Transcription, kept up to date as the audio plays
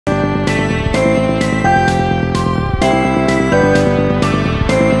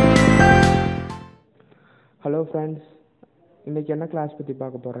Hello friends, இன்றைக்கி என்ன class பற்றி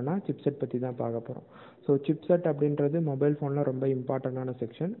பார்க்க போகிறோன்னா சிப்செட் பற்றி தான் பார்க்க போகிறோம். ஸோ சிப்செட் அப்படின்றது மொபைல் ஃபோனில் ரொம்ப இம்பார்ட்டண்டான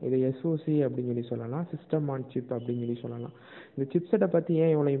செக்ஷன். இது எஸ்ஓசி அப்படின்னு சொல்லலாம், சிஸ்டம் ஆன் சிப் அப்படின்னு சொல்லலாம். இந்த சிப்செட்டை பற்றி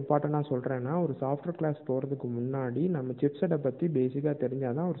ஏன் இவ்வளோ இம்பார்ட்டண்ட்டாக சொல்கிறேன்னா, ஒரு சாஃப்ட்வேர் கிளாஸ் போகிறதுக்கு முன்னாடி நம்ம சிப்செட்டை பற்றி பேசிக்காக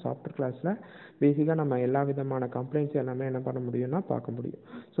தெரிஞ்சால் தான் ஒரு சாஃப்ட்வேர் கிளாஸில் பேசிக்காக நம்ம எல்லா விதமான கம்ப்ளைண்ட்ஸ் எல்லாமே என்ன பண்ண முடியும்னா பார்க்க முடியும்.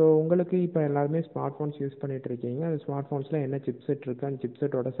 ஸோ உங்களுக்கு இப்போ எல்லாருமே ஸ்மார்ட் ஃபோன்ஸ் யூஸ் பண்ணிகிட்டு இருக்கீங்க. அந்த ஸ்மார்ட் ஃபோன்ஸில் என்ன சிப்செட் இருக்குது, அந்த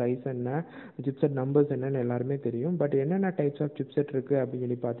சிப்செட்டோட சைஸ் என்ன, சிப்செட் நம்பர்ஸ் என்னன்னு எல்லாருமே தெரியும். பட் என்னென்ன டைப்ஸ் ஆஃப் சிப்செட் இருக்குது அப்படின்னு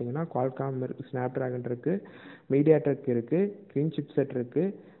சொல்லி பார்த்தீங்கன்னா, குவால்காம் இருக்குது, ஸ்னாப்ட்ராகன் இருக்குது, மீடியாடெக் இருக்குது, கிரீன் சிப்செட்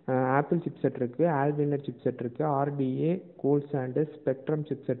இருக்குது, ஆப்பிள் சிப்செட் இருக்குது, ஆல்வினர் சிப்செட் இருக்குது, ஆர்டிஏ, கூல் சாண்டஸ், ஸ்பெக்ட்ரம்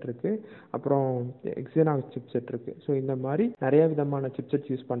சிப்செட் இருக்குது, அப்புறம் எக்ஸினாக்ஸ் சிப்செட் இருக்குது. ஸோ இந்த மாதிரி நிறைய விதமான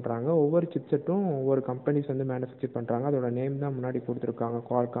சிப்செட்ஸ் யூஸ் பண்ணுறாங்க. ஒவ்வொரு சிப்செட்டும் ஒவ்வொரு கம்பெனிஸ் வந்து மேனுஃபேக்சர் பண்ணுறாங்க. அதோட நேம் தான் முன்னாடி கொடுத்துருக்காங்க,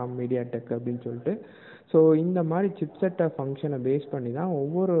 குவால்காம், மீடியாடெக் அப்படின்னு சொல்லிட்டு. ஸோ இந்த மாதிரி சிப்செட்டை ஃபங்க்ஷனை பேஸ் பண்ணி தான்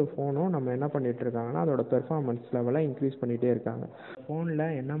ஒவ்வொரு ஃபோனும் நம்ம என்ன பண்ணிகிட்டு இருக்காங்கன்னா அதோட பெர்ஃபார்மன்ஸ் லெவலை இன்க்ரீஸ் பண்ணிகிட்டே இருக்காங்க. ஃபோனில்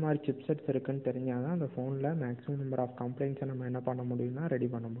என்ன மாதிரி சிப்செட்ஸ் இருக்குன்னு தெரிஞ்சால் தான் அந்த ஃபோனில் மேக்ஸிமம் நம்பர் ஆஃப் கம்ப்ளைண்ட்ஸை நம்ம என்ன பண்ண முடியும்னா ரெடி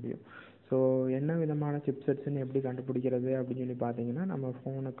பண்ண முடியும். ஸோ என்ன விதமான சிப்செட்ஸ்ன்னு எப்படி கண்டுபிடிக்கிறது அப்படின்னு சொல்லி பார்த்தீங்கன்னா, நம்ம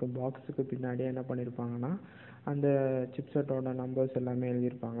ஃபோனுக்கு பாக்ஸுக்கு பின்னாடியே என்ன பண்ணியிருப்பாங்கன்னா அந்த சிப்செட்டோட நம்பர்ஸ் எல்லாமே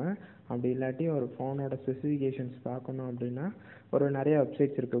எழுதியிருப்பாங்க. அப்படி இல்லாட்டி ஒரு ஃபோனோட ஸ்பெசிஃபிகேஷன்ஸ் பார்க்கணும் அப்படின்னா ஒரு நிறைய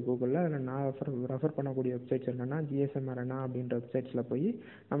வெப்சைட்ஸ் இருக்குது கூகுளில். அதில் நான் ரெஃபர் பண்ணக்கூடிய வெப்சைட்ஸ் என்னென்னா GSMRNA அப்படின்ற வெப்சைட்ஸில் போய்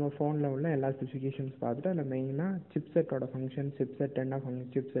நம்ம ஃபோனில் உள்ள எல்லா ஸ்பெசிஃபிகேஷன்ஸ் பார்த்துட்டு அதில் மெயினாக சிப்செட்டோட ஃபங்க்ஷன், சிப்செட் என்ன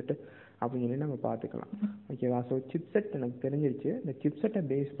சிப்செட்டு அப்படின்னு சொல்லி நம்ம பார்த்துக்கலாம். ஓகேவா? ஸோ சிப்செட் எனக்கு தெரிஞ்சிருச்சு. இந்த சிப்செட்டை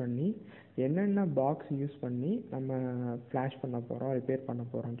பேஸ் பண்ணி என்னென்ன பாக்ஸ் யூஸ் பண்ணி நம்ம ஃப்ளாஷ் பண்ண போகிறோம், ரிப்பேர் பண்ண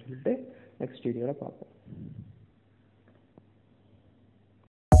போகிறோம்னு சொல்லிட்டு நெக்ஸ்ட் வீடியோவில் பார்ப்போம்.